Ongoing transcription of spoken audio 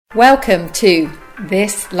Welcome to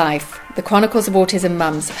This Life, the Chronicles of Autism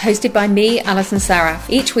Mums, hosted by me, Alison Saraf.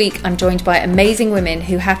 Each week, I'm joined by amazing women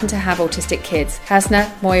who happen to have autistic kids.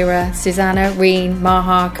 Hasna, Moira, Susanna, Reen,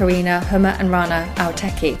 Maha, Karina, Huma and Rana, our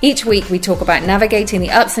techie. Each week, we talk about navigating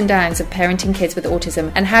the ups and downs of parenting kids with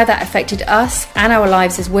autism and how that affected us and our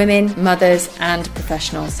lives as women, mothers and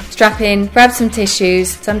professionals. Strap in, grab some tissues,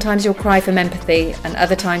 sometimes you'll cry from empathy and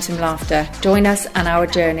other times from laughter. Join us on our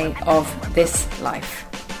journey of this life.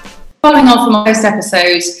 Following on from our first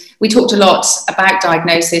episode, we talked a lot about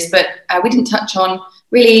diagnosis, but we didn't touch on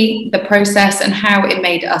really the process and how it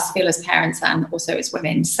made us feel as parents and also as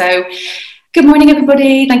women. So good morning,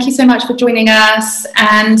 everybody. Thank you so much for joining us.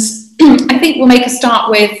 And I think we'll make a start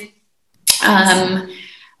with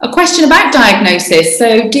a question about diagnosis.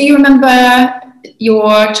 So do you remember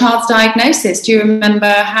your child's diagnosis? Do you remember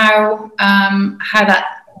how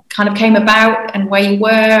that kind of came about and where you were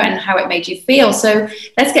and how it made you feel? So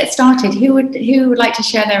let's get started. Who would like to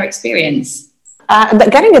share their experience?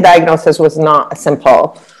 Getting a diagnosis was not a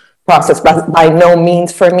simple process, but by no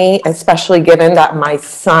means for me, especially given that my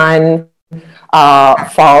son fell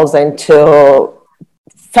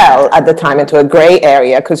at the time into a gray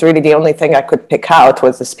area, because really the only thing I could pick out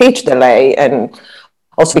was the speech delay, and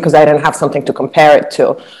also because I didn't have something to compare it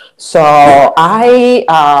to. So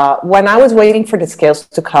when I was waiting for the skills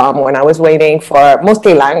to come, when I was waiting for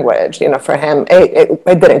mostly language, for him, it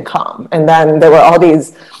didn't come. And then there were all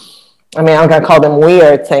these, I'm going to call them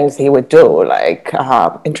weird things he would do, like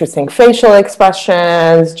interesting facial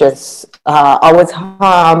expressions, just always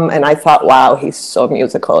hum. And I thought, wow, he's so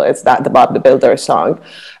musical. Is that the Bob the Builder song?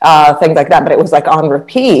 Things like that. But it was like on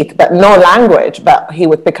repeat, but no language. But he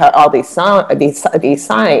would pick out all these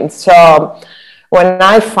signs. So when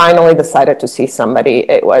I finally decided to see somebody,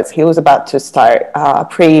 he was about to start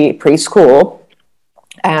preschool.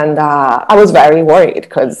 And I was very worried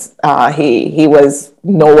because he was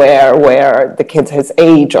nowhere where the kids his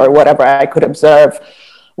age or whatever I could observe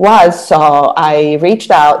was. So I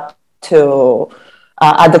reached out to,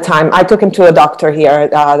 at the time, I took him to a doctor here,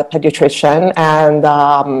 the pediatrician,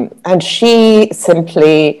 and she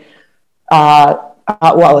simply, my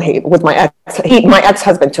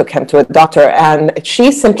ex-husband took him to a doctor, and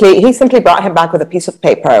he simply brought him back with a piece of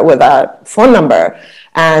paper with a phone number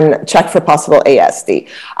and checked for possible ASD.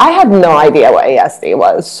 I had no idea what ASD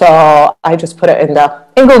was, so I just put it in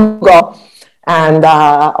Google, and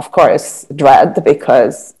of course, dread,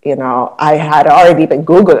 because I had already been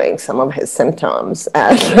Googling some of his symptoms,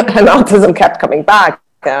 and autism kept coming back.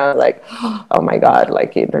 Like, oh my God,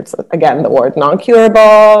 like there's again the word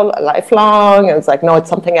non-curable, lifelong. And it's like, no,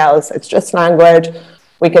 it's something else. It's just language.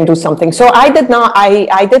 We can do something. So I did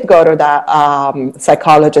go to that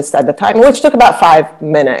psychologist at the time, which took about 5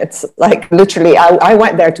 minutes. Like literally, I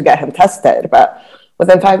went there to get him tested, but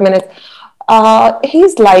within 5 minutes,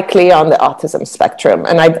 he's likely on the autism spectrum.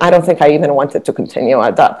 And I don't think I even wanted to continue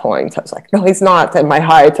at that point. I was like, no, he's not. In my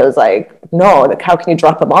heart, I was like, no, like, how can you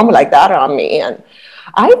drop a bomb like that on me? And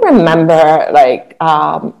I remember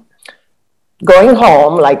going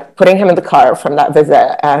home, like putting him in the car from that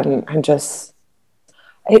visit, and just,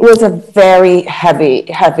 it was a very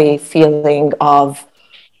heavy feeling of,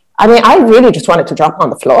 I really just wanted to drop on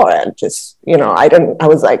the floor and just, I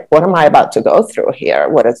was like, what am I about to go through here?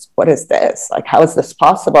 What is this? Like, how is this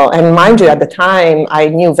possible? And mind you, at the time, I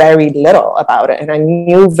knew very little about it, and I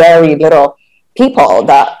knew very little people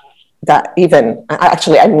that even,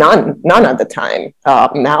 actually, none at the time.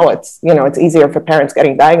 Now it's, it's easier for parents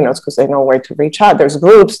getting diagnosed because they know where to reach out. There's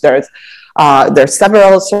groups, there's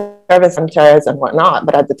several service centers and whatnot.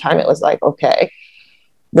 But at the time it was like, okay,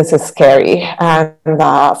 this is scary. And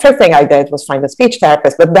first thing I did was find a speech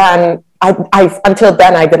therapist. But then until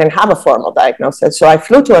then, I didn't have a formal diagnosis. So I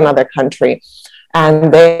flew to another country,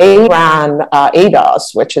 and they ran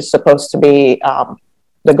ADOS, which is supposed to be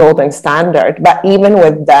the golden standard. But even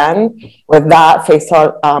with that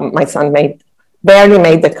facial, my son barely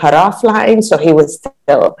made the cutoff line. So he was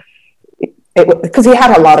still, because he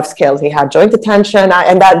had a lot of skills. He had joint attention,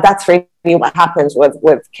 and that's really what happens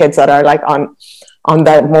with kids that are like on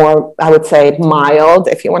the more, I would say, mild,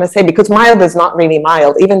 if you want to say, because mild is not really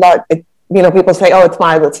mild, even though people say, oh, it's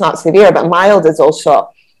mild, it's not severe, but mild is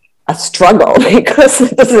also a struggle, because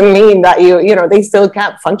it doesn't mean that they still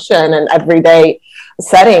can't function in everyday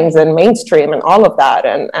settings and mainstream and all of that.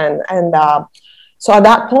 And so at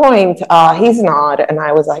that point, he's not. And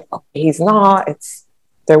I was like, oh, he's not.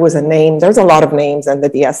 There was a name. There's a lot of names in the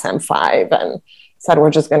DSM-5, and said,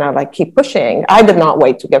 we're just going to keep pushing. I did not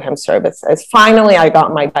wait to give him services. Finally, I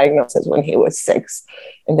got my diagnosis when he was 6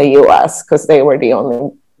 in the US, because they were the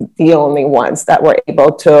only ones that were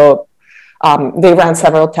able to They ran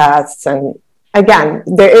several tests, and again,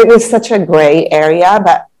 it was such a gray area.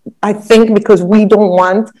 But I think because we don't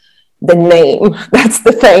want the name, that's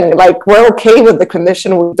the thing. Like, we're okay with the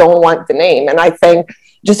condition, we don't want the name. And I think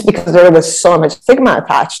just because there was so much stigma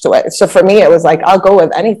attached to it. So for me, it was like, I'll go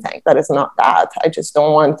with anything that is not that. I just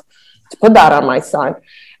don't want to put that on my son.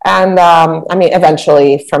 And I mean,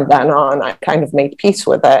 eventually from then on, I kind of made peace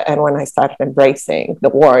with it. And when I started embracing the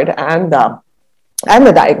ward and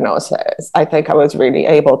the diagnosis, I think I was really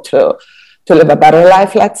able to live a better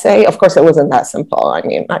life, let's say. Of course, it wasn't that simple. I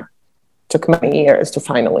mean, it took many years to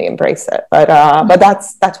finally embrace it. But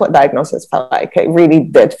that's what diagnosis felt like. It really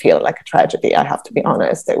did feel like a tragedy, I have to be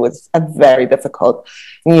honest. It was a very difficult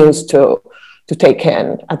news to take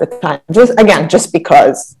in at the time. Just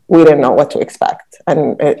because we didn't know what to expect.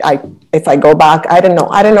 And if I go back, I didn't know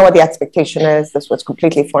what the expectation is. This was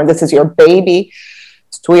completely foreign. This is your baby.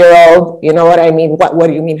 It's 2-year-old. You know what I mean? What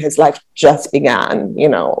do you mean his life just began? You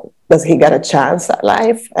know, does he get a chance at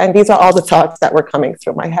life? And these are all the thoughts that were coming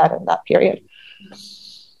through my head in that period.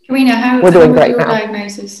 Karina, how was your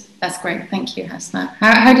diagnosis? That's great. Thank you, Hasna.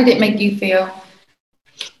 How did it make you feel?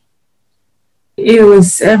 It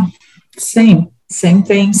was same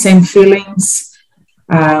thing, same feelings.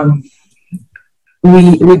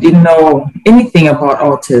 We didn't know anything about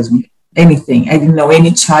autism, anything. I didn't know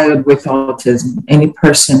any child with autism, any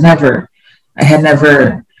person, never. I had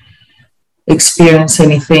never experienced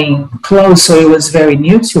anything close, so it was very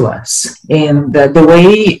new to us. And the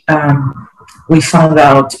way we found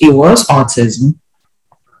out it was autism,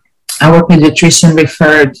 our pediatrician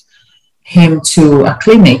referred him to a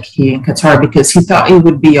clinic here in Qatar because he thought it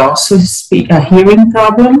would be also hearing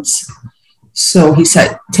problems. So he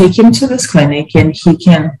said, take him to this clinic and he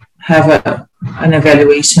can have an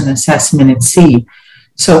evaluation assessment and see.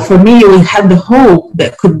 So for me, we had the hope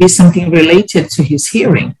that could be something related to his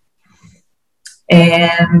hearing.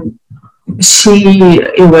 And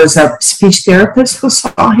it was a speech therapist who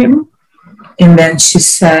saw him. And then she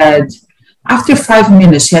said, after 5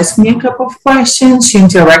 minutes, she asked me a couple of questions. She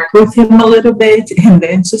interacted with him a little bit. And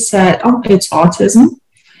then she said, oh, it's autism.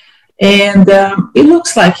 And it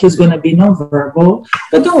looks like he's going to be nonverbal.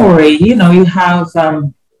 But don't worry, you know, we have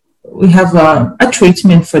a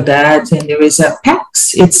treatment for that. And there is a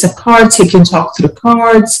PACS. It's a card, so you can talk through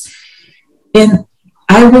cards. And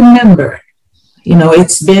I remember, you know,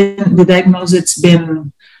 it's been,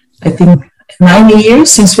 I think, 9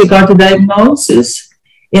 years since we got the diagnosis.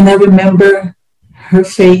 And I remember her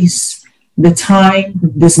face, the time,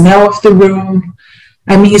 the smell of the room.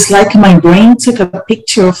 I mean, it's like my brain took a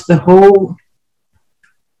picture of the whole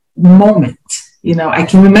moment. You know, I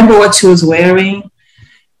can remember what she was wearing,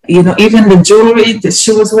 you know, even the jewelry that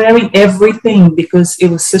she was wearing, everything, because it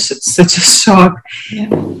was such a shock. Yeah.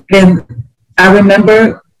 And I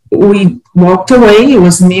remember we walked away. It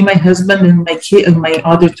was me, my husband, and my kid, and my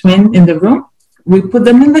other twin in the room. We put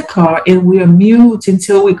them in the car and we were mute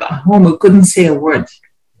until we got home. We couldn't say a word.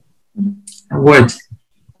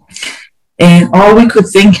 And all we could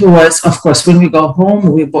think was, of course, when we got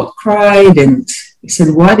home, we both cried and we said,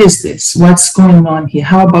 what is this? What's going on here?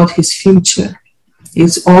 How about his future?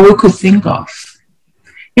 It's all we could think of.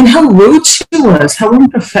 And how rude she was, how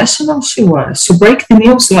unprofessional she was to break the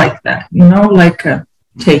news like that, you know, like,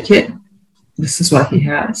 take it. This is what he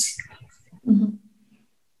has. Mm-hmm.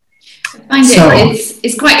 I find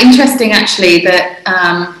it's quite interesting, actually,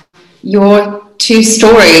 that your two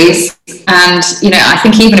stories, and you know, I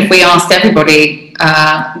think even if we asked everybody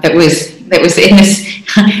that was in this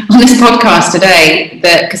on this podcast today,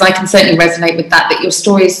 that because I can certainly resonate with that your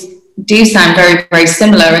stories do sound very, very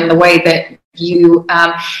similar in the way that you,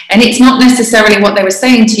 and it's not necessarily what they were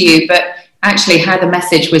saying to you, but actually how the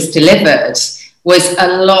message was delivered was a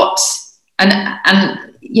lot,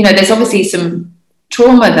 and you know, there's obviously some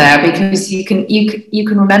trauma there because you can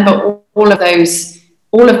remember all of those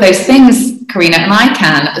things, Karina, and I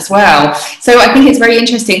can as well. So I think it's very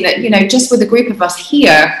interesting that, you know, just with a group of us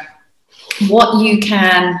here, what you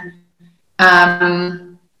can,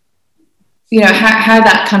 you know, how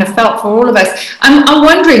that kind of felt for all of us. I'm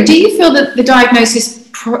wondering, do you feel that the diagnosis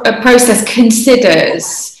process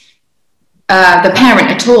considers the parent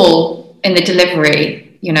at all in the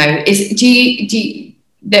delivery? You know, do you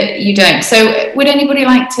that you don't? So would anybody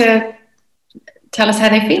like to tell us how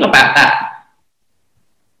they feel about that?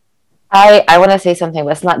 I want to say something,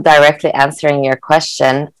 but it's not directly answering your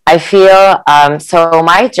question. I feel, so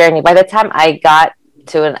my journey, by the time I got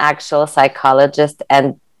to an actual psychologist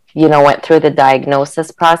and, you know, went through the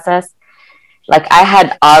diagnosis process, like I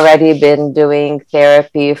had already been doing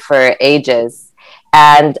therapy for ages.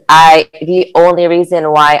 And the only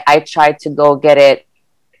reason why I tried to go get it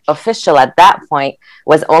official at that point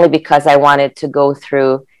was only because I wanted to go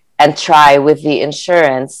through and try with the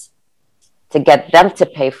insurance to get them to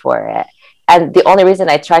pay for it. And the only reason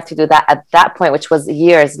I tried to do that at that point, which was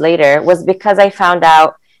years later, was because I found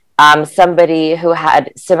out somebody who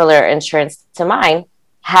had similar insurance to mine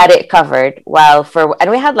had it covered.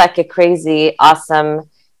 And we had like a crazy, awesome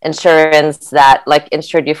insurance that like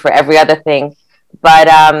insured you for every other thing. But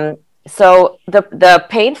so the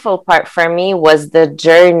painful part for me was the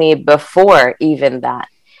journey before even that.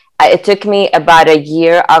 It took me about a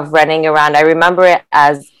year of running around. I remember it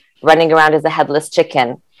as running around as a headless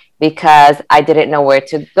chicken because I didn't know where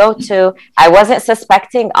to go to. I wasn't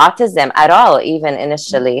suspecting autism at all, even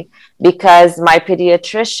initially, because my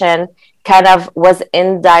pediatrician kind of was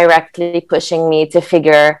indirectly pushing me to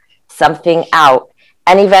figure something out.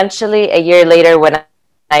 And eventually, a year later, when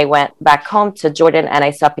I went back home to Jordan and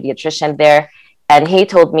I saw a pediatrician there, and he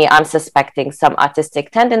told me I'm suspecting some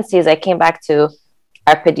autistic tendencies, I came back to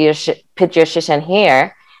our pediatrician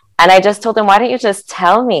here, and I just told him, why don't you just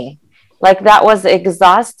tell me? Like, that was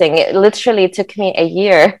exhausting. It literally took me a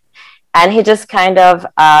year. And he just kind of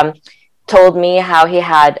told me how he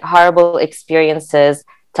had horrible experiences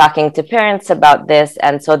talking to parents about this.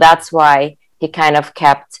 And so that's why he kind of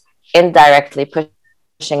kept indirectly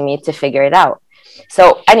pushing me to figure it out.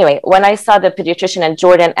 So anyway, when I saw the pediatrician in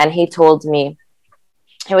Jordan and he told me,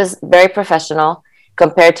 he was very professional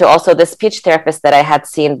compared to also the speech therapist that I had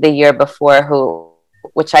seen the year before,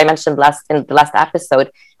 which I mentioned in the last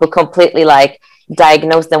episode, who completely like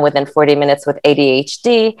diagnosed them within 40 minutes with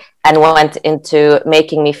ADHD and went into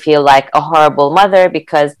making me feel like a horrible mother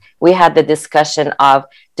because we had the discussion of,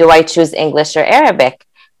 do I choose English or Arabic?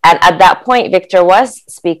 And at that point, Victor was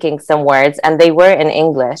speaking some words and they were in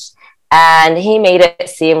English. And he made it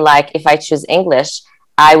seem like if I choose English,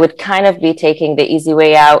 I would kind of be taking the easy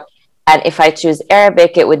way out. And if I choose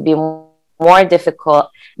Arabic, it would be more difficult.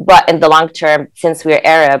 But in the long term, since we're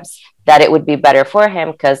Arabs, that it would be better for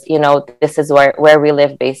him because, you know, this is where we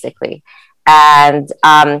live, basically. And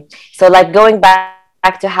so like going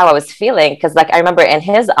back to how I was feeling, because like I remember in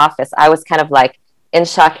his office, I was kind of like in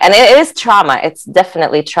shock. And it is trauma. It's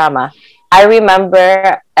definitely trauma. I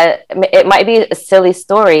remember, it might be a silly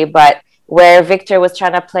story, but where Victor was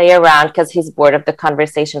trying to play around because he's bored of the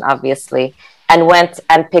conversation, obviously, and went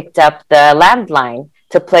and picked up the landline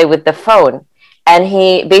to play with the phone. And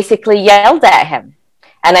he basically yelled at him.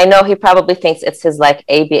 And I know he probably thinks it's his like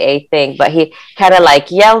ABA thing, but he kind of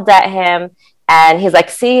like yelled at him and he's like,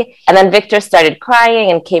 see, and then Victor started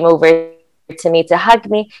crying and came over to me to hug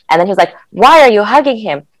me. And then he was like, why are you hugging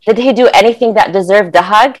him? Did he do anything that deserved a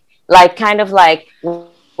hug? Like kind of like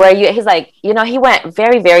he's like, you know, he went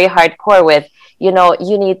very, very hardcore with, you know,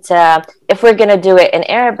 you need to, if we're going to do it in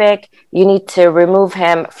Arabic, you need to remove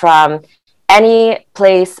him from any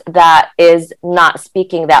place that is not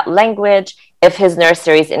speaking that language. If his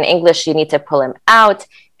nursery is in English, you need to pull him out.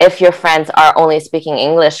 If your friends are only speaking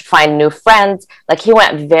English, find new friends. Like he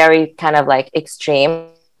went very kind of like extreme.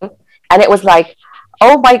 And it was like,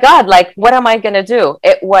 oh my God, like, what am I going to do?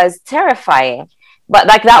 It was terrifying. But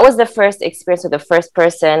like, that was the first experience with the first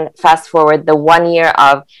person. Fast forward the 1 year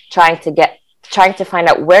of trying to find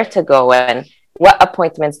out where to go and what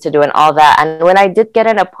appointments to do and all that. And when I did get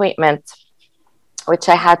an appointment, which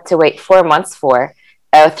I had to wait 4 months for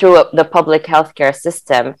through the public healthcare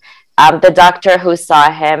system, the doctor who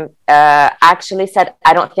saw him actually said,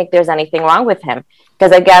 I don't think there's anything wrong with him.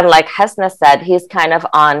 Because again, like Hesna said, he's kind of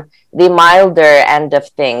on the milder end of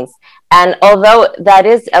things. And although that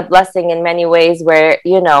is a blessing in many ways where,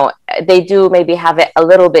 you know, they do maybe have it a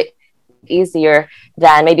little bit easier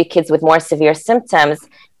than maybe kids with more severe symptoms,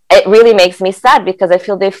 it really makes me sad because I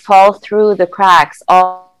feel they fall through the cracks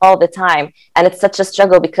all the time. And it's such a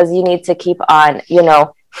struggle because you need to keep on, you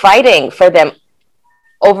know, fighting for them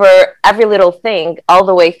over every little thing all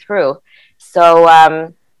the way through.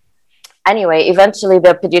 So anyway, eventually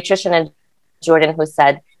the pediatrician in Jordan who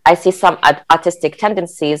said, I see some autistic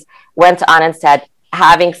tendencies, went on and said,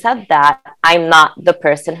 having said that, I'm not the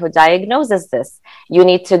person who diagnoses this. You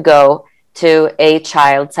need to go to a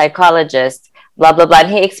child psychologist, blah, blah, blah.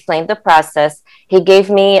 And he explained the process. He gave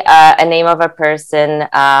me a name of a person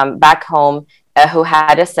back home who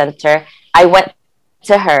had a center. I went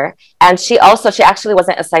to her, and she actually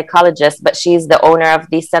wasn't a psychologist, but she's the owner of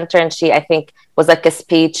the center, and she, I think, was like a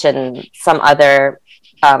speech and some other,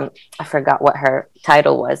 I forgot what her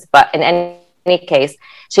title was, but in any case,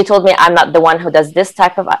 she told me I'm not the one who does this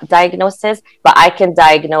type of diagnosis, but I can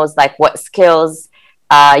diagnose like what skills,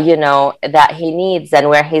 you know, that he needs and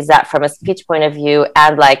where he's at from a speech point of view,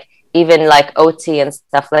 and like even like OT and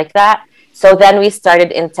stuff like that. So then we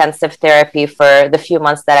started intensive therapy for the few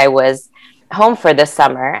months that I was home for the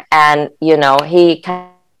summer. And, you know, he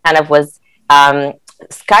kind of was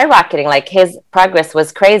skyrocketing, like his progress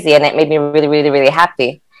was crazy, and it made me really, really, really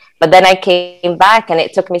happy. But then I came back and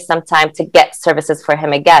it took me some time to get services for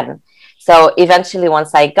him again. So eventually,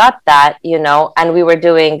 once I got that, you know, and we were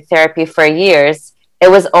doing therapy for years, it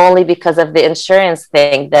was only because of the insurance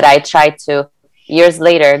thing that I tried to, years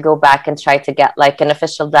later, go back and try to get like an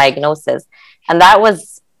official diagnosis. And that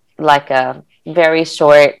was like a very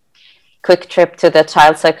short, quick trip to the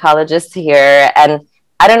child psychologist here. And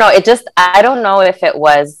I don't know, I don't know if it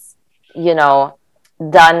was, you know,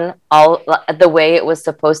 done all the way it was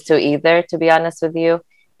supposed to either, to be honest with you.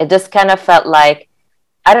 It just kind of felt like,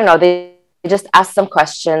 I don't know, they just asked some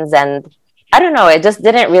questions, and I don't know, it just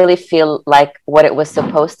didn't really feel like what it was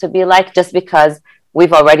supposed to be like, just because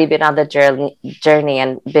we've already been on the journey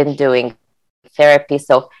and been doing therapy.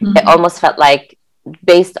 So it almost felt like,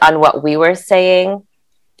 based on what we were saying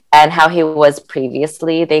and how he was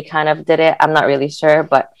previously, they kind of did it. I'm not really sure,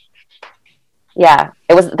 but yeah,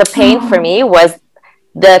 it was, the pain for me was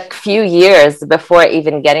the few years before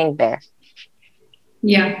even getting there.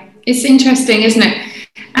 Yeah, it's interesting, isn't it?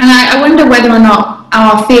 And I wonder whether or not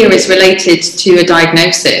our fear is related to a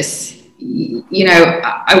diagnosis. You know,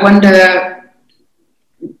 I wonder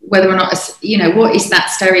whether or not, you know, what is that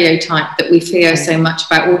stereotype that we fear so much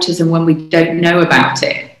about autism when we don't know about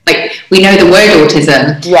it? Like, we know the word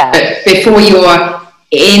autism, but before you're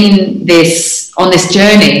in this, on this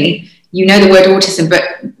journey, you know the word autism, but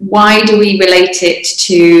why do we relate it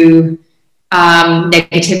to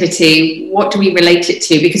negativity? What do we relate it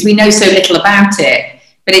to? Because we know so little about it.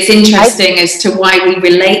 But it's interesting as to why we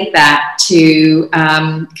relate that to, you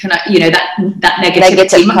know, that negativity.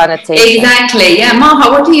 Negative connotation. Exactly. Yeah,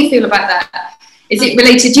 Maha, what do you feel about that? Is it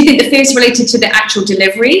related? Do you think the fear is related to the actual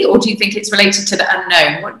delivery, or do you think it's related to the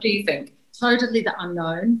unknown? What do you think? Totally the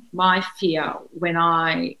unknown. My fear when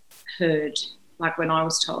I heard, like when I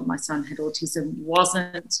was told my son had autism,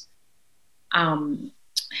 wasn't,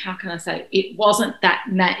 how can I say, it wasn't that,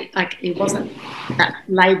 like it wasn't that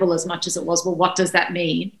label as much as it was, well, what does that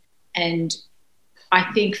mean? And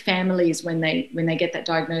I think families, when they get that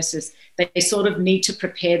diagnosis, they sort of need to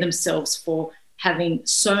prepare themselves for having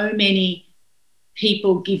so many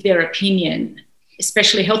people give their opinion,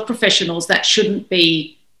 especially health professionals, that shouldn't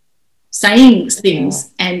be saying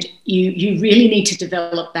things. And you really need to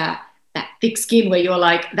develop that thick skin where you're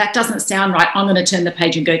like, that doesn't sound right, I'm going to turn the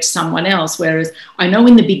page and go to someone else. Whereas I know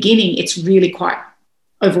in the beginning it's really quite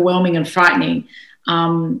overwhelming and frightening.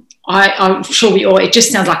 I'm sure it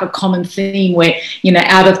just sounds like a common theme where, you know,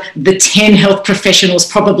 out of the 10 health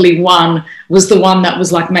professionals, probably one was the one that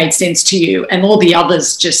was like made sense to you, and all the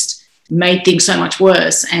others just made things so much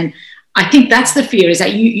worse. And I think that's the fear, is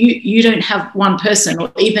that you don't have one person,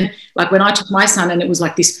 or even like when I took my son and it was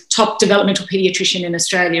like this top developmental pediatrician in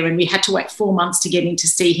Australia, and we had to wait 4 months to get in to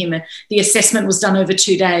see him, and the assessment was done over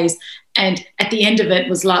 2 days, and at the end of it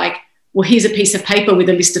was like, well, here's a piece of paper with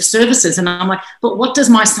a list of services. And I'm like, but what does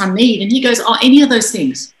my son need? And he goes, oh, any of those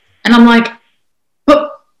things. And I'm like,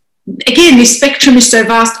 but again, this spectrum is so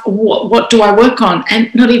vast. What do I work on?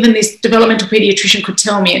 And not even this developmental pediatrician could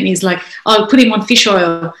tell me. And he's like, oh, put him on fish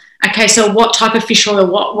oil. Okay, so what type of fish oil?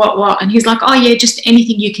 What? And he's like, oh, yeah, just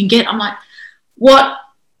anything you can get. I'm like, what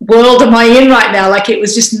world am I in right now? Like, it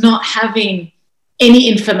was just not having any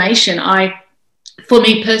information. For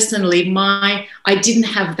me personally, I didn't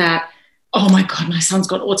have that, oh my God, my son's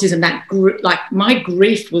got autism. Like my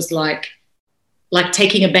grief was like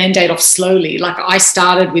taking a Band-Aid off slowly. Like I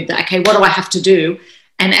started with, okay, what do I have to do?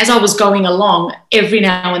 And as I was going along, every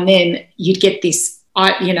now and then you'd get this,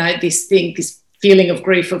 this feeling of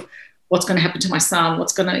grief of what's going to happen to my son?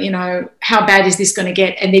 What's going to, how bad is this going to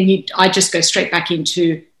get? And then I just go straight back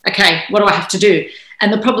into, okay, what do I have to do?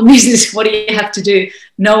 And the problem is what do you have to do?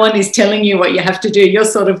 No one is telling you what you have to do. You're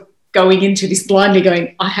sort of going into this blindly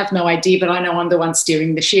going, I have no idea, but I know I'm the one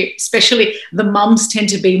steering the ship. Especially the mums tend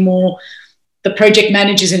to be more the project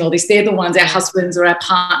managers in all this. They're the ones, our husbands or our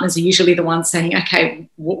partners are usually the ones saying, okay,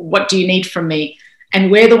 what do you need from me? And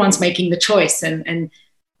we're the ones making the choice. And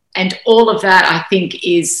all of that, I think,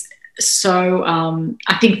 is so,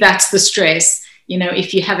 I think that's the stress.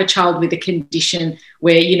 If you have a child with a condition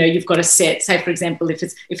where, you've got to set, say, for example, if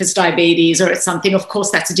it's diabetes or it's something, of course,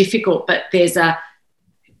 that's difficult, but there's a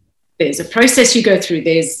process you go through.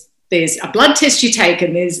 There's a blood test you take,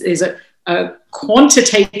 and there's a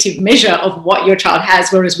quantitative measure of what your child has.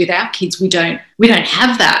 Whereas with our kids, we don't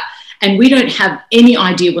have that, and we don't have any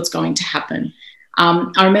idea what's going to happen.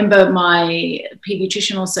 I remember my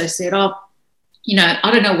pediatrician also said,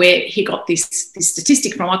 I don't know where he got this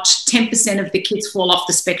statistic from. 10% of the kids fall off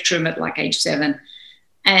the spectrum at like age 7.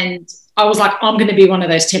 And I was like, I'm going to be one of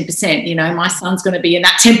those 10%. My son's going to be in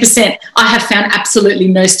that 10%. I have found absolutely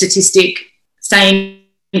no statistic saying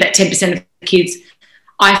that 10% of kids.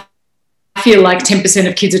 I feel like 10%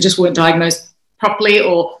 of kids just weren't diagnosed properly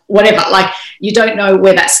or whatever. Like, you don't know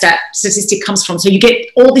where that statistic comes from. So you get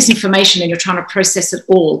all this information and you're trying to process it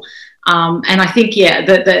all. And I think,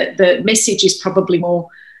 the message is probably more,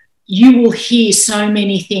 you will hear so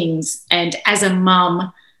many things. And as a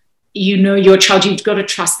mum, your child, you've got to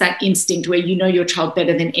trust that instinct where you know your child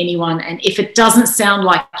better than anyone. And if it doesn't sound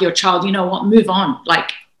like your child, you know what, move on.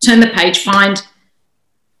 Like, turn the page, find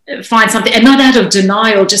something, and not out of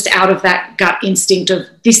denial, just out of that gut instinct of,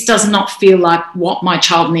 this does not feel like what my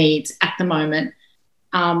child needs at the moment.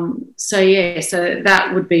 So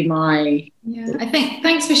that would be my... Yeah, I think,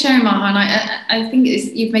 thanks for sharing, Mahan. I think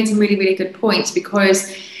you've made some really, really good points,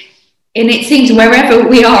 because it seems wherever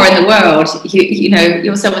we are in the world,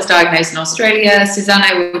 your son was diagnosed in Australia,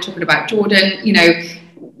 Susanna, we were talking about Jordan,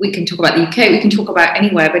 we can talk about the UK, we can talk about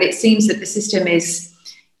anywhere, but it seems that the system is,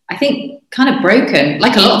 I think, kind of broken.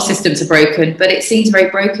 Like, a lot of systems are broken, but it seems very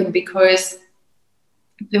broken because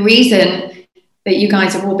the reason that you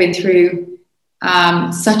guys have all been through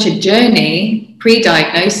such a journey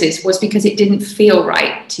pre-diagnosis was because it didn't feel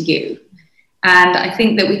right to you. And I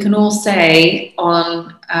think that we can all say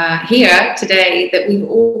on here today that we've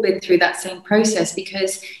all been through that same process,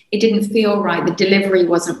 because it didn't feel right. The delivery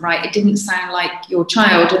wasn't right. It didn't sound like your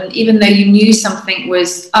child. And even though you knew something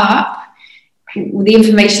was up, the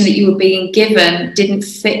information that you were being given didn't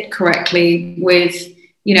fit correctly with,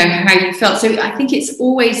 how you felt. So I think it's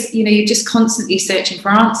always, you're just constantly searching for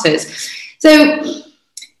answers. So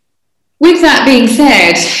with that being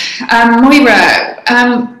said,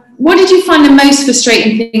 Moira, what did you find the most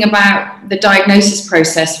frustrating thing about the diagnosis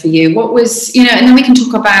process for you? What was, and then we can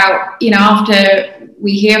talk about, after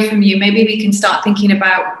we hear from you, maybe we can start thinking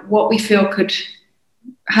about what we feel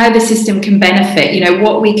how the system can benefit,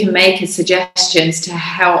 what we can make as suggestions to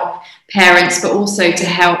help parents, but also to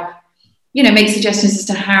help, make suggestions as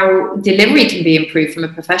to how delivery can be improved from a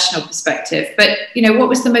professional perspective. But, what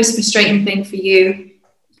was the most frustrating thing for you?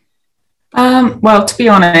 Well, to be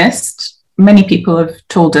honest, many people have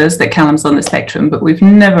told us that Callum's on the spectrum, but we've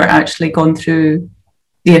never actually gone through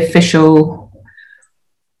the official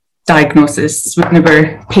diagnosis. We've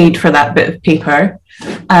never paid for that bit of paper.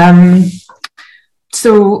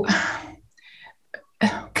 So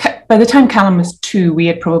by the time Callum was 2, we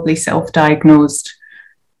had probably self-diagnosed.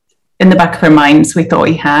 In the back of our minds, we thought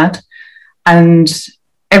he had. And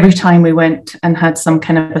every time we went and had some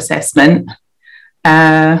kind of assessment,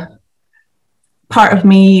 part of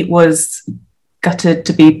me was gutted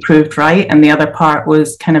to be proved right, and the other part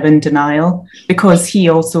was kind of in denial, because he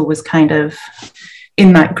also was kind of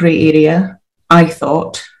in that grey area, I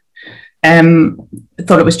thought.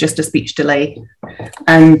 Thought it was just a speech delay,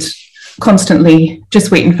 and constantly just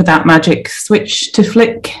waiting for that magic switch to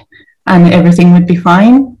flick and everything would be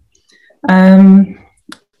fine.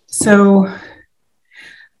 So,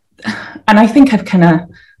 and I think I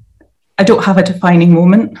don't have a defining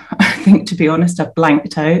moment. I think, to be honest, I've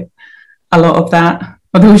blanked out a lot of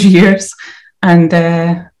those years. And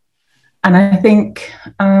I think,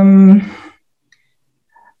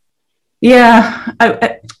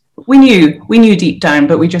 we knew deep down,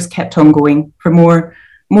 but we just kept on going for more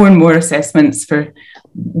and more assessments, for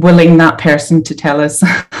willing that person to tell us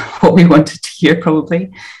what we wanted to hear,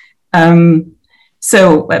 probably. But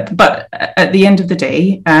at the end of the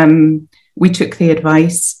day, we took the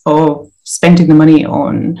advice of spending the money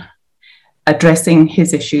on addressing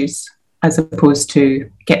his issues as opposed to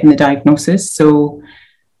getting the diagnosis. So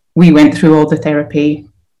we went through all the therapy,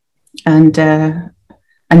 and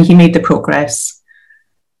he made the progress.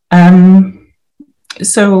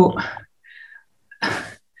 So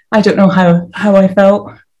I don't know how I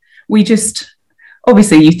felt. We just,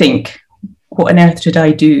 obviously you think, what on earth did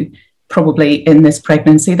I do probably in this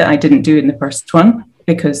pregnancy that I didn't do in the first one,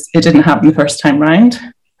 because it didn't happen the first time round.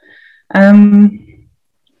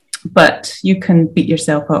 But you can beat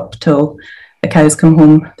yourself up till the cows come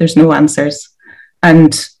home. There's no answers.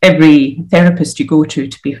 And every therapist you go to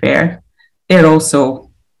be fair, they're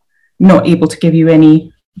also not able to give you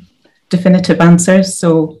any definitive answers.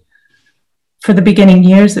 So for the beginning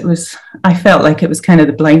years, I felt like it was kind of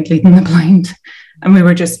the blind leading the blind. And we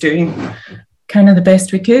were just doing kind of the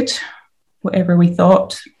best we could, whatever we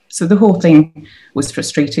thought. So the whole thing was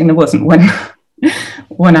frustrating. There wasn't one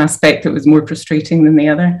aspect that was more frustrating than the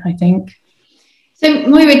other, I think. So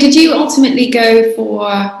Moira, did you ultimately go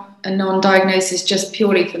for a non-diagnosis just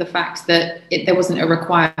purely for the fact that there wasn't a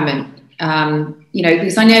requirement.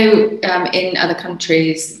 Because I know in other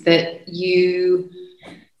countries that you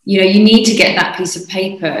need to get that piece of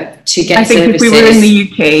paper to get services. I think if we were in the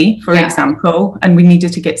UK, for example, and we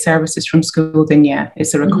needed to get services from school, then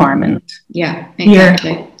it's a requirement. Yeah,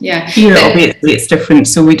 exactly. Here, obviously, it's different,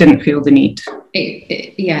 so we didn't feel the need.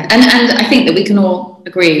 And I think that we can all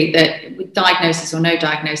agree that with diagnosis or no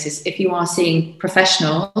diagnosis, if you are seeing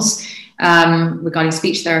professionals regarding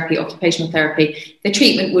speech therapy, occupational therapy, the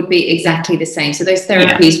treatment would be exactly the same. So those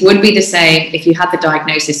therapies would be the same if you had the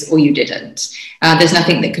diagnosis or you didn't. There's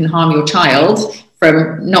nothing that can harm your child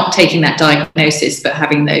from not taking that diagnosis, but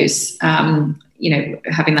having those, having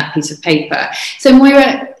that piece of paper. So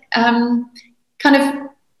Moira, kind of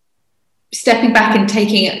stepping back and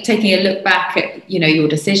taking a look back at, your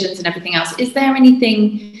decisions and everything else, is there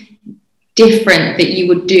anything different that you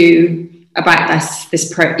would do about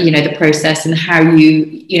the process and how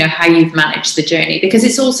you've managed the journey? Because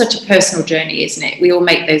it's all such a personal journey, isn't it? We all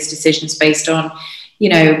make those decisions based on,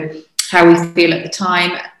 how we feel at the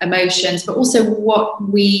time, emotions, but also what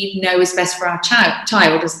we know is best for our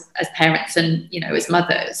child as parents and, as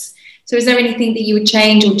mothers. So is there anything that you would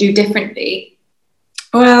change or do differently?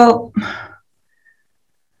 Well,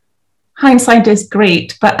 hindsight is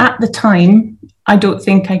great, but at the time, I don't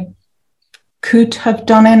think I could have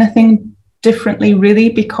done anything differently, really,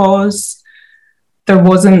 because there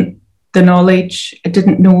wasn't the knowledge. I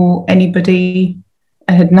didn't know anybody.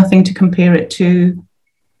 I had nothing to compare it to.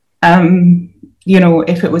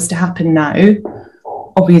 If it was to happen now,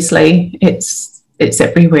 obviously it's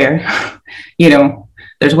everywhere.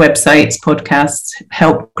 There's websites, podcasts,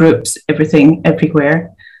 help groups, everything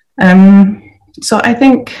everywhere. So I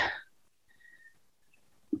think,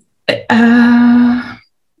 I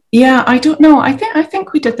don't know. I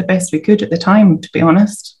think we did the best we could at the time, to be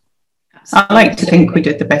honest. Absolutely. I like to think we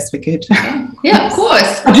did the best we could. Yeah, of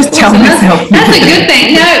course. I'll just tell myself. That's a good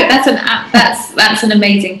thing. No, that's an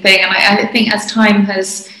amazing thing. And I think as time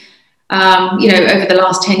has, over the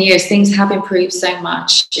last 10 years, things have improved so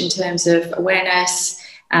much in terms of awareness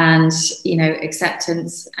and,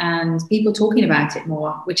 acceptance and people talking about it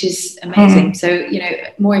more, which is amazing. So,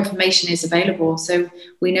 more information is available. So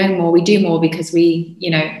we know more, we do more because we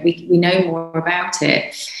know more about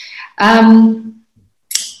it.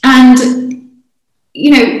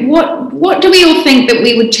 What do we all think that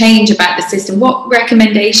we would change about the system? What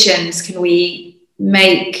recommendations can we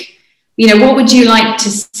make? What would you like to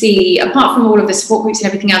see, apart from all of the support groups and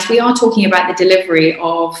everything else? We are talking about the delivery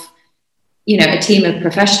of, a team of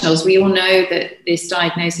professionals. We all know that this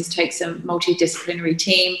diagnosis takes a multidisciplinary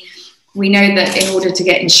team. We know that in order to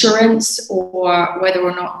get insurance or whether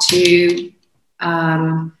or not to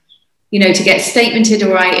get statemented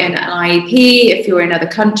or write an IEP if you're in other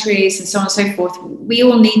countries and so on and so forth, we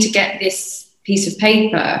all need to get this piece of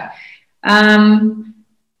paper.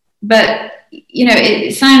 But,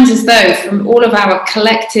 it sounds as though from all of our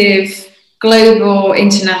collective, global,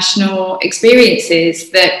 international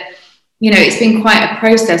experiences that, it's been quite a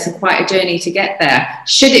process and quite a journey to get there.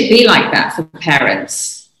 Should it be like that for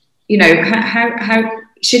parents? How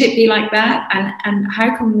should it be like that? And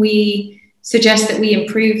how can we suggest that we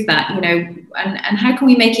improve that, and how can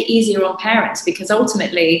we make it easier on parents? Because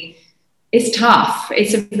ultimately it's tough.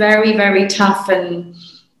 It's a very, very tough and,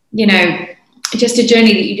 just a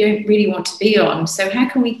journey that you don't really want to be on. So how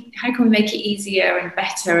can we make it easier and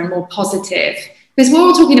better and more positive? Because we're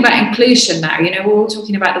all talking about inclusion now, we're all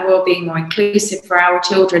talking about the world being more inclusive for our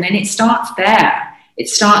children. And it starts there. It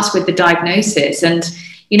starts with the diagnosis. And,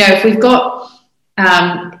 if we've got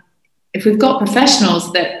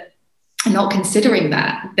professionals that are not considering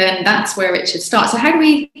that, then that's where it should start. So how do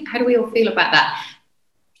we all feel about that?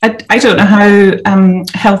 I don't know how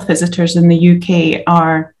health visitors in the UK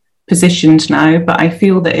are positioned now, but I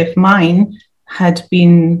feel that if mine had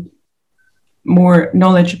been more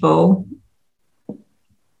knowledgeable,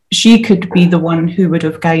 she could be the one who would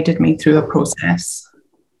have guided me through a process.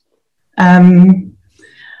 And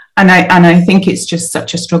I think it's just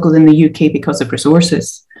such a struggle in the UK because of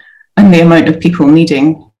resources and the amount of people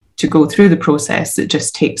needing to go through the process. It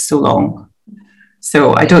just takes so long.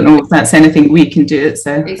 So I don't know if that's anything we can do. It's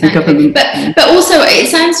a government. But also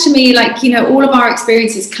it sounds to me like, all of our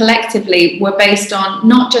experiences collectively were based on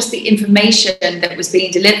not just the information that was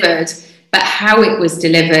being delivered, but how it was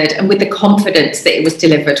delivered and with the confidence that it was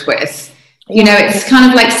delivered with. It's kind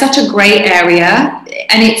of like such a grey area.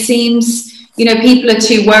 And it seems, people are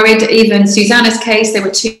too worried. Even Susanna's case, they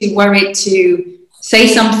were too worried to say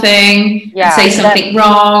something, say something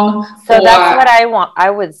wrong. So that's what I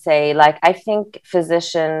would say. Like, I think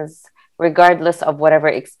physicians, regardless of whatever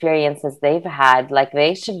experiences they've had, like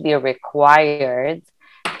they should be required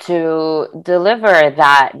to deliver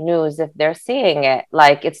that news if they're seeing it.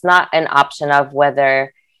 Like it's not an option of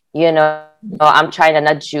whether, you know, I'm trying to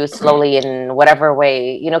nudge you slowly in whatever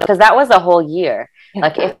way, you know, because that was a whole year.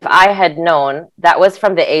 Like if I had known, that was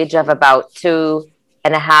from the age of about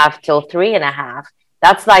 2.5 till 3.5.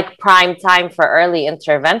 That's like prime time for early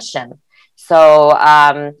intervention. So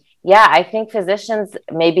yeah, I think physicians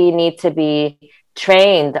maybe need to be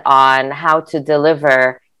trained on how to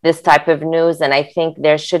deliver this type of news. And I think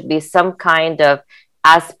there should be some kind of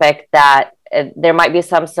aspect that there might be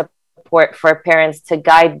some support for parents to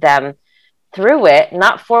guide them through it,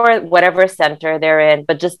 not for whatever center they're in,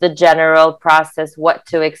 but just the general process, what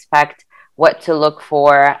to expect, what to look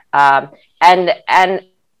for. And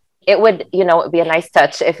it would, you know, be a nice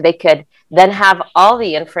touch if they could then have all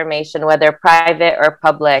the information, whether private or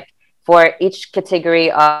public, for each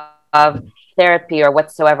category of therapy or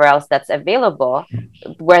whatsoever else that's available,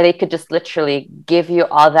 where they could just literally give you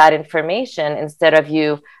all that information instead of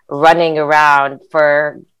you running around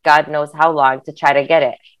for God knows how long to try to get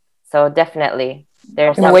it. So definitely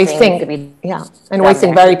there's and something to be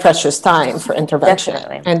wasting very precious time for intervention.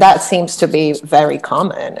 Definitely. And that seems to be very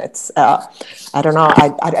common. It's I don't know,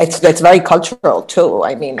 it's very cultural too.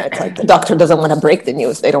 I mean, it's like the doctor doesn't want to break the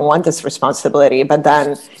news, they don't want this responsibility, but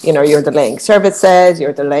then, you know, you're delaying services,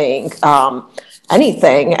 you're delaying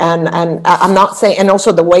anything. And I'm not saying, and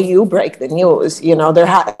also the way you break the news, you know, it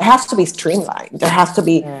has to be streamlined. There has to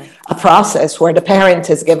be a process where the parent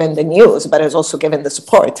is given the news, but is also given the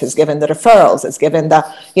support, is given the referrals, is given the,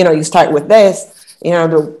 you know, you start with this, you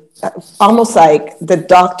know, almost like the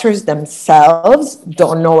doctors themselves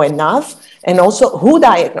don't know enough. And also, who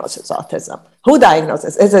diagnoses autism? Who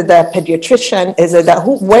diagnoses? Is it the pediatrician? Is it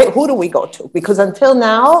who do we go to? Because until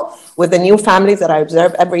now, with the new families that I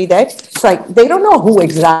observe every day, it's like they don't know who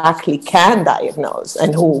exactly can diagnose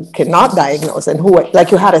and who cannot diagnose, and who, like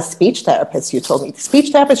you had a speech therapist, you told me.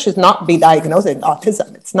 Speech therapists should not be diagnosing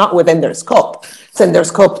autism. It's not within their scope. It's in their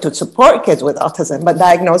scope to support kids with autism, but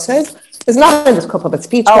diagnosis is not in the scope of a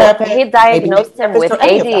speech therapist. He diagnosed him with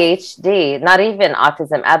ADHD, not even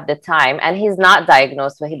autism at the time. And he's not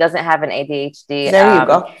diagnosed, but he doesn't have an ADHD. There you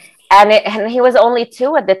go. And he was only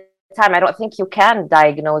 2 at the time. I don't think you can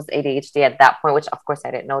diagnose ADHD at that point, which of course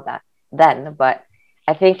I didn't know that then, but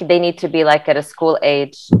I think they need to be like at a school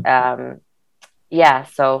age. Yeah,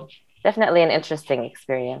 so definitely an interesting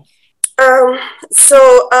experience. Heather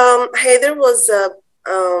was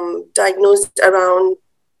diagnosed around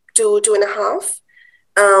 2.5.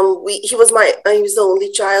 He was the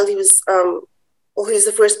only child. He was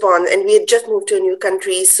the firstborn, and we had just moved to a new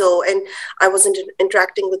country. So, and I wasn't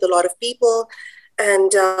interacting with a lot of people,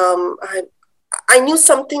 and I knew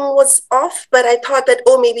something was off, but I thought that,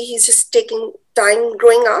 maybe he's just taking time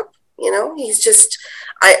growing up. You know, he's just.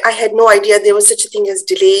 I had no idea there was such a thing as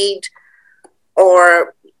delayed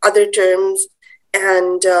or other terms,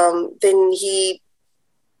 and then he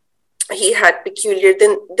had peculiar,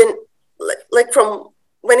 then like from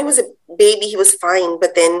when he was a baby, he was fine.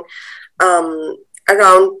 But then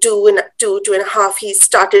around 2.5, he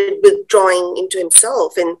started withdrawing into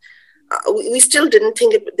himself. And we still didn't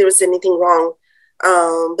think there was anything wrong.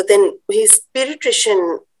 But then his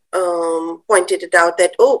pediatrician pointed it out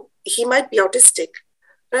that, he might be autistic.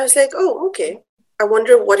 And I was like, okay. I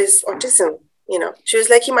wonder what is autism, you know. She was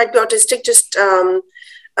like, he might be autistic, just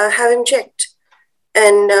have him checked.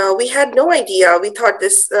 And we had no idea. We thought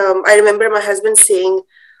this, I remember my husband saying,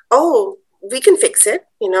 we can fix it,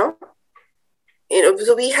 you know.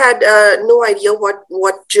 So we had no idea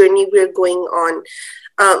what journey we're going on.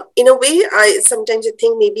 In a way, I sometimes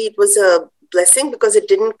think maybe it was a blessing, because it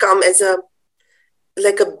didn't come as a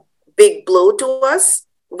big blow to us.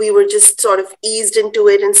 We were just sort of eased into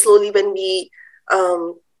it. And slowly when we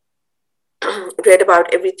read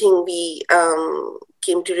about everything, we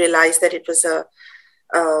came to realize that it was a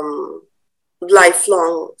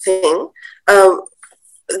lifelong thing.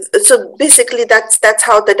 So basically that's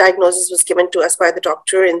how the diagnosis was given to us by the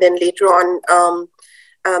doctor. And then later on,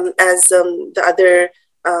 as the other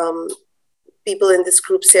people in this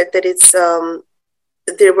group said, that it's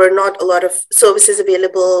there were not a lot of services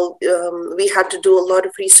available. We had to do a lot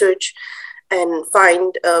of research and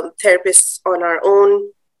find therapists on our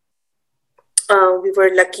own. We were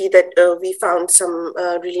lucky that we found some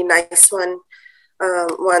really nice ones,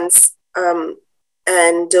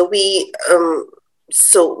 and they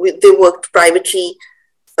worked privately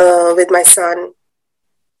with my son.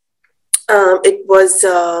 It was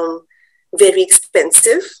very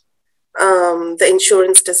expensive. The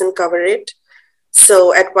insurance doesn't cover it.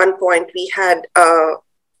 So at one point we had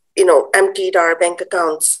emptied our bank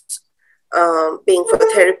accounts, paying for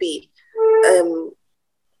therapy.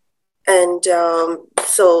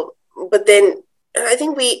 But then I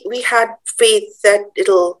think we had faith that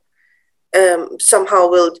it'll somehow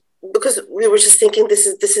will, because we were just thinking this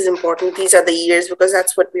is important. These are the years, because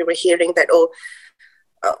that's what we were hearing, that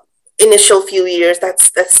initial few years,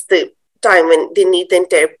 that's the time when they need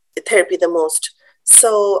the therapy the most.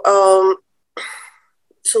 So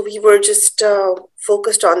we were just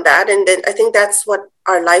focused on that, and then I think that's what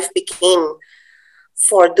our life became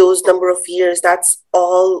for those number of years. That's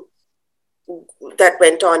all that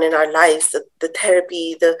went on in our lives: the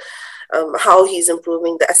therapy, the how he's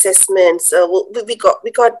improving, the assessments. We got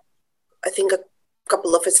I think a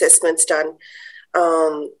couple of assessments done.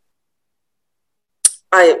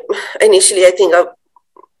 I think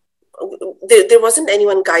there wasn't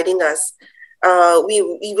anyone guiding us.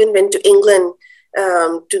 We even went to England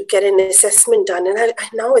to get an assessment done, and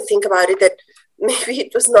now I think about it, that maybe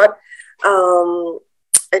it was not.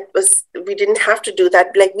 We didn't have to do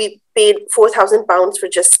that. Like, we paid £4,000 for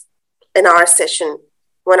just 1 hour session,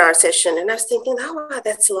 and I was thinking, wow,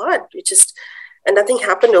 that's a lot. And nothing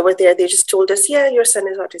happened over there. They just told us, yeah, your son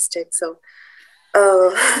is autistic. So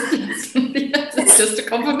it's just a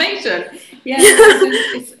confirmation. Yeah,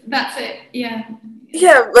 that's it. Yeah.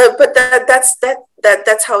 Yeah, but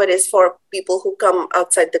that's how it is for people who come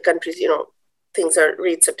outside the countries.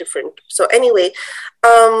 Rates are different. So anyway,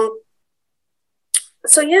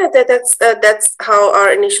 so yeah, that's how our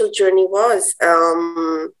initial journey was.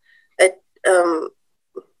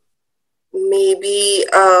 Maybe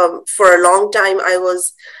for a long time I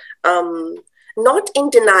was not in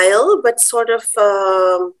denial, but sort of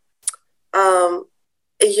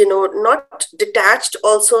not detached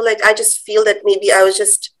also. Like, I just feel that maybe I was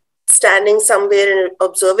just standing somewhere and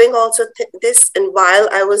observing also this, and while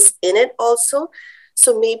I was in it also.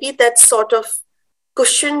 So maybe that sort of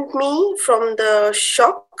cushioned me from the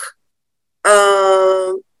shock.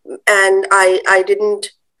 And I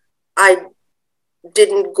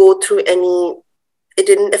didn't go through any, it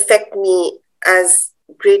didn't affect me as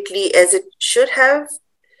greatly as it should have.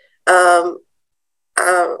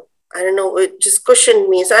 I don't know, it just cushioned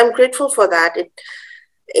me. So I'm grateful for that. Do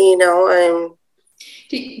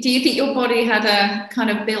you think your body had a kind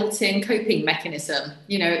of built-in coping mechanism?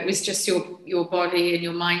 It was just your body and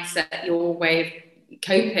your mindset, your way of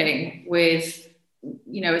coping with,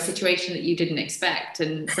 a situation that you didn't expect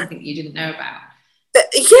and something that you didn't know about?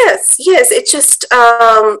 Yes. It's just,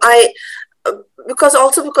 because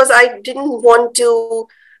I didn't want to,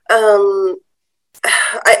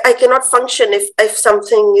 I cannot function if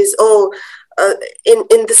something is,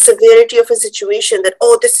 in the severity of a situation, that,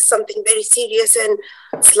 this is something very serious and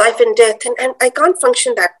it's life and death. And I can't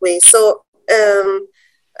function that way. So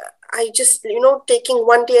I just, taking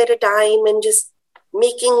one day at a time and just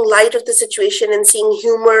making light of the situation and seeing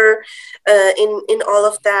humor in all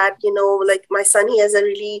of that. Like my son, he has a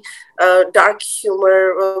really dark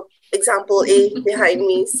humor, example A behind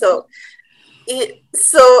me. So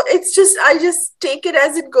it's just, I just take it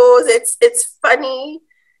as it goes. It's funny,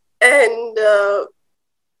 and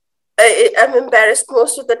I'm embarrassed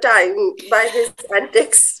most of the time by his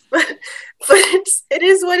antics, but it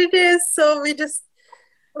is what it is. So we just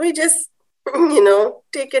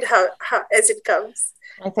take it how as it comes.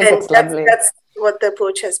 I think it's lovely. That's what the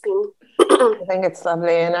approach has been. I think it's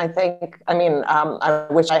lovely. And I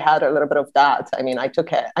wish I had a little bit of that. I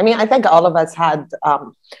took it. I think all of us had,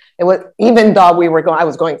 it was, even though I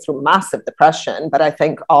was going through massive depression, but I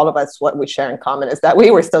think all of us, what we share in common is that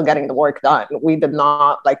we were still getting the work done. We did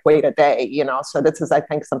not wait a day, so this is, I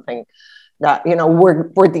think, something that,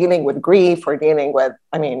 we're dealing with grief, we're dealing with,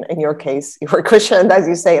 in your case, you were cushioned, as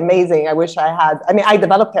you say, amazing. I wish I had, I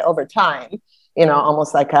developed it over time,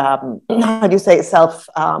 almost like, how do you say,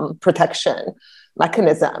 self-protection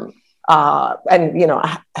mechanism.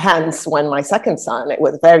 And, hence when my second son, it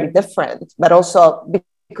was very different, but also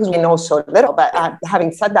because we know so little. But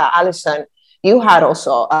having said that, Alison, you had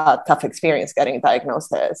also a tough experience getting a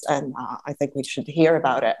diagnosis, and I think we should hear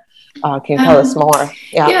about it. Can you tell us more?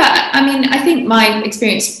 Yeah, I think my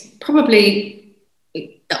experience probably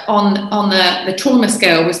on the trauma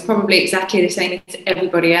scale was probably exactly the same as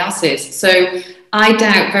everybody else's. So I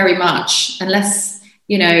doubt very much, unless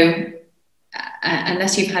you've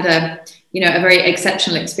had a very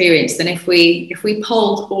exceptional experience, then if we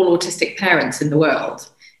polled all autistic parents in the world,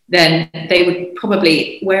 then they would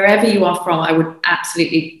probably, wherever you are from, I would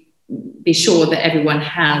absolutely be sure that everyone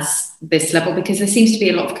has this level, because there seems to be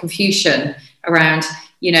a lot of confusion around,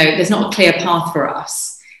 there's not a clear path for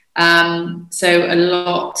us. So a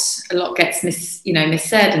lot gets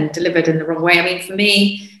missaid and delivered in the wrong way. For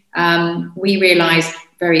me, we realized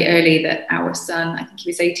very early that our son, I think he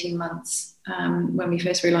was 18 months, when we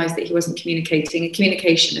first realized that he wasn't communicating, and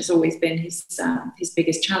communication has always been his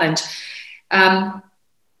biggest challenge.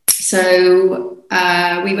 So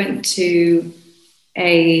we went to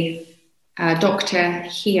a doctor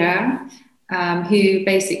here who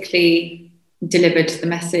basically delivered the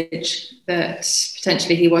message that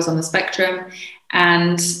potentially he was on the spectrum,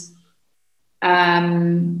 and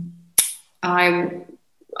I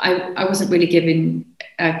wasn't really given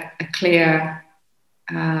a clear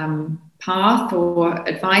path or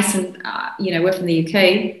advice, and we're from the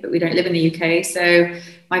UK, but we don't live in the UK. So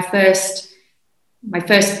my first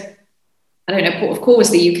I don't know, port of call was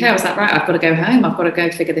the UK. I was like, right, I've got to go home. I've got to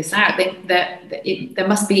go figure this out. There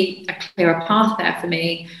must be a clearer path there for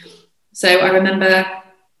me. So I remember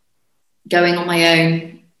going on my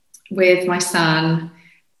own with my son,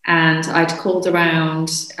 and I'd called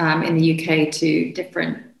around in the UK to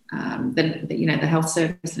different, the health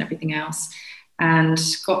service and everything else, and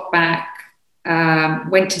got back,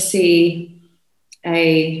 went to see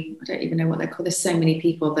I don't even know what they're called. There's so many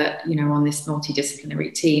people that, on this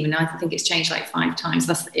multidisciplinary team. And I think it's changed like 5 times.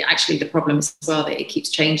 That's actually the problem as well, that it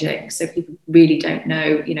keeps changing. So people really don't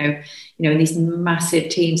know, in these massive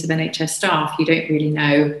teams of NHS staff, you don't really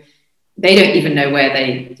know. They don't even know where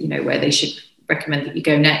they should recommend that you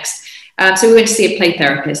go next. So we went to see a play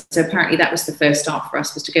therapist. So apparently that was the first start for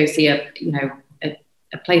us, was to go see a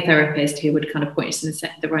play therapist who would kind of point us in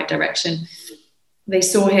the right direction. They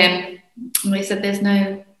saw him, and they said, there's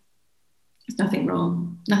nothing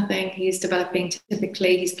wrong, nothing. He's developing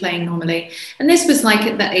typically, he's playing normally. And this was like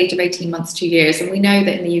at the age of 18 months, 2 years. And we know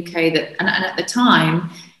that in the UK and at the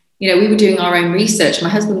time, we were doing our own research. My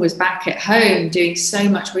husband was back at home doing so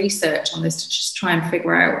much research on this to just try and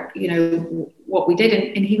figure out, what we did.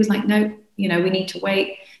 And he was like, no, we need to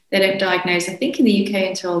wait. They don't diagnose, I think in the UK,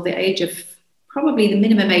 until the age of, probably the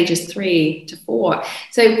minimum age is 3 to 4.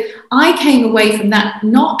 So I came away from that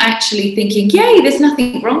not actually thinking, yay, there's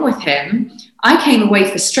nothing wrong with him. I came away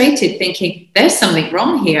frustrated thinking, there's something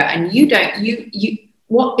wrong here. And if you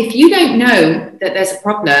don't know that there's a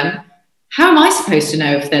problem, how am I supposed to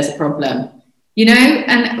know if there's a problem?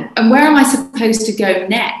 And where am I supposed to go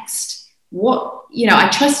next? I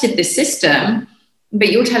trusted the system,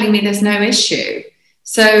 but you're telling me there's no issue.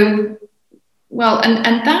 So, well,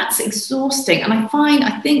 and that's exhausting. And I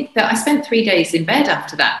think that I spent 3 days in bed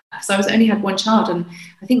after that, because I only had one child. And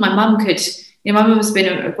I think my mum my mum has been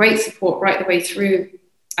a great support right the way through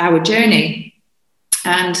our journey.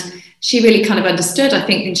 And she really kind of understood, I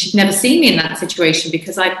think, and she'd never seen me in that situation,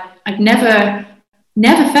 because I've never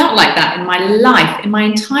felt like that in my life. In my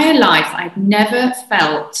entire life, I've never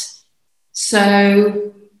felt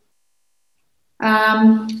so,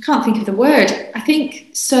 can't think of the word. I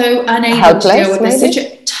think so unable helpless, to deal with the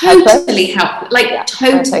situation. Totally helpless.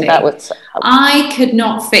 Totally. I could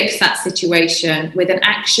not fix that situation with an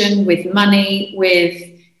action, with money, with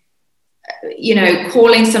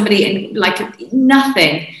calling somebody in,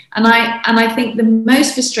 nothing. And I think the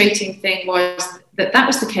most frustrating thing was that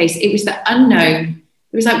was the case. It was the unknown.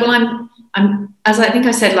 It was like, well, I'm, as I think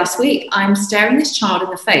I said last week, I'm staring this child in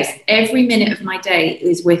the face. Every minute of my day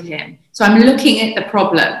is with him. So I'm looking at the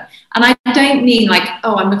problem. And I don't mean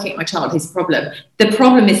I'm looking at my child, his problem. The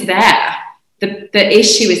problem is there. The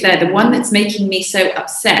issue is there, the one that's making me so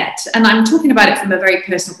upset. And I'm talking about it from a very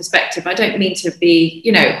personal perspective. I don't mean to be,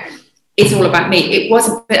 it's all about me. It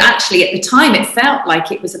wasn't, but actually at the time it felt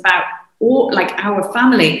like it was about our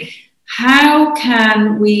family. How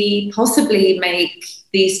can we possibly make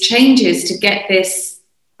these changes to get this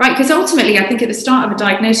right? Because ultimately, I think at the start of a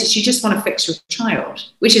diagnosis, you just want to fix your child,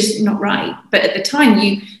 which is not right. But at the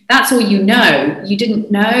time, that's all you know. We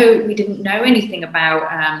didn't know anything about,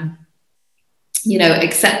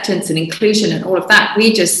 acceptance and inclusion and all of that.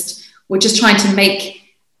 We're just trying to make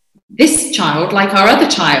this child, like our other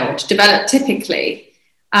child, develop typically.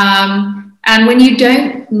 And when you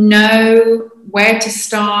don't know where to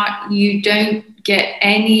start, you don't get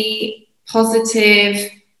any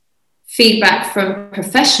positive feedback from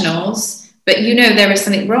professionals, but there is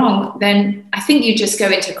something wrong, then I think you just go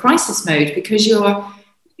into crisis mode, because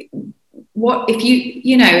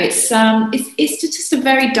it's just a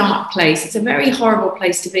very dark place. It's a very horrible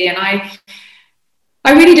place to be. And I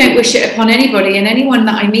really don't wish it upon anybody, and anyone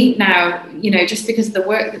that I meet now, just because of the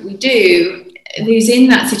work that we do, who's in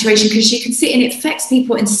that situation, because you can see, and it affects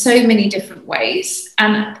people in so many different ways.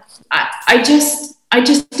 And I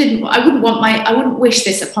wouldn't wish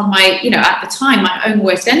this upon my, at the time, my own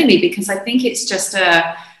worst enemy, because I think it's just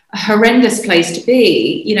a horrendous place to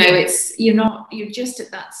be. You know, you're just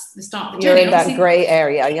at the start of the journey. You're in that grey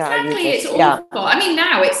area. Yeah. Exactly. It's awful. I mean,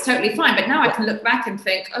 now it's totally fine, but now I can look back and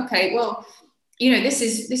think, okay, well, you know, this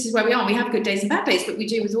is where we are. We have good days and bad days, but we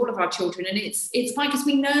do with all of our children, and it's fine because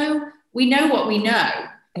we know what we know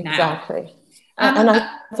now. Exactly. And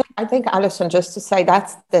I think, Alison, just to say,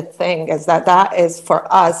 that's the thing, is that is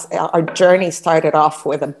for us, our journey started off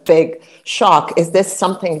with a big shock. Is this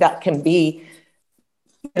something that can be,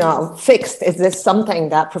 you know, fixed? Is this something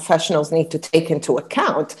that professionals need to take into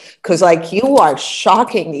account? Because like, you are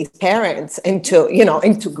shocking these parents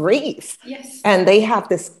into grief. Yes. And they have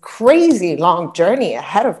this crazy long journey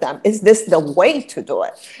ahead of them. Is this the way to do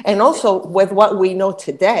it? And also with what we know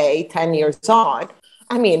today, 10 years on,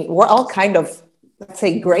 I mean, we're all kind of, let's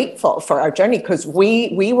say, grateful for our journey, because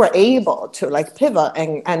we were able to like pivot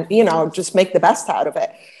and you know, just make the best out of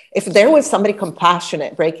it. If there was somebody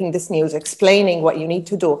compassionate breaking this news, explaining what you need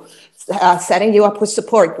to do, setting you up with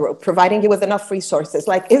support group, providing you with enough resources,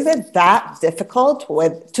 like, is it that difficult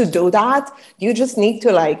to do that? You just need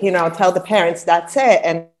to, like, you know, tell the parents that's it.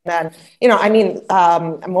 And then, you know, I mean,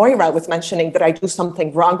 Moira was mentioning that I do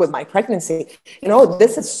something wrong with my pregnancy. You know,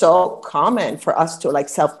 this is so common for us to like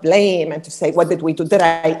self-blame and to say, what did we do? Did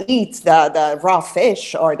I eat the raw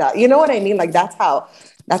fish or you know what I mean? Like, that's how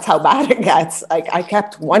bad it gets. Like, I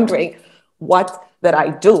kept wondering, what did I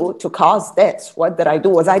do to cause this? What did I do?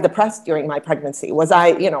 Was I depressed during my pregnancy? Was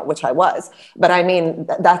I, you know, which I was. But I mean,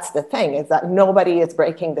 that's the thing, is that nobody is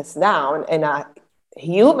breaking this down in a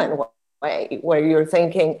human way, where you're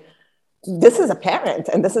thinking, this is a parent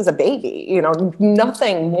and this is a baby, you know,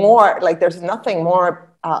 nothing more, like, there's nothing more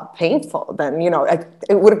painful than, you know,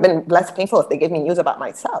 it would have been less painful if they gave me news about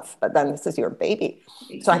myself, but then this is your baby.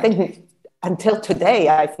 So I think until today,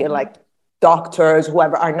 I feel like doctors,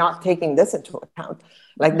 whoever, are not taking this into account.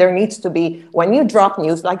 Like, there needs to be, when you drop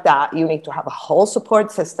news like that, you need to have a whole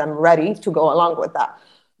support system ready to go along with that.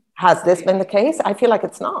 Has this been the case? I feel like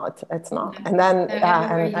it's not. And then,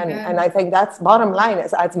 and I think that's bottom line,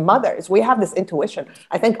 is as mothers, we have this intuition.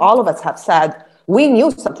 I think all of us have said, we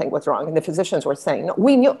knew something was wrong, and the physicians were saying, no,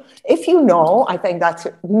 we knew. If you know, I think that's,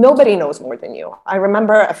 nobody knows more than you. I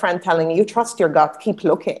remember a friend telling me, you trust your gut, keep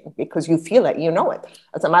looking, because you feel it, you know it.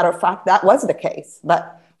 As a matter of fact, that was the case.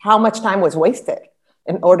 But how much time was wasted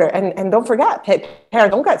in order, and don't forget,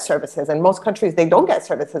 parents don't get services. In most countries, they don't get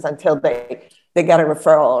services until they get a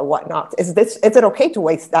referral or whatnot. Is it okay to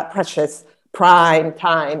waste that precious prime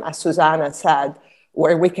time, as Susanna said,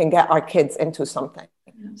 where we can get our kids into something?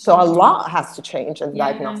 So a lot has to change in the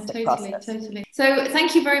diagnostic process. Totally. So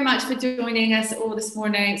thank you very much for joining us all this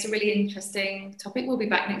morning. It's a really interesting topic. We'll be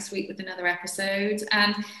back next week with another episode.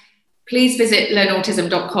 And please visit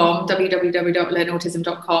learnautism.com,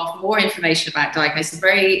 www.learnautism.com, for more information about diagnosis. It's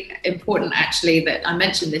very important, actually, that I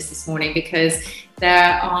mentioned this morning, because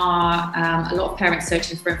there are a lot of parents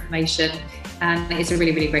searching for information, and it's a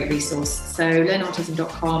really, really great resource. So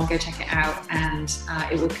learnautism.com, go check it out, and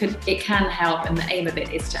it can help, and the aim of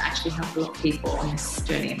it is to actually help a lot of people on this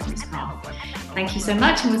journey and on this path. Thank you so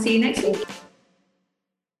much, and we'll see you next week.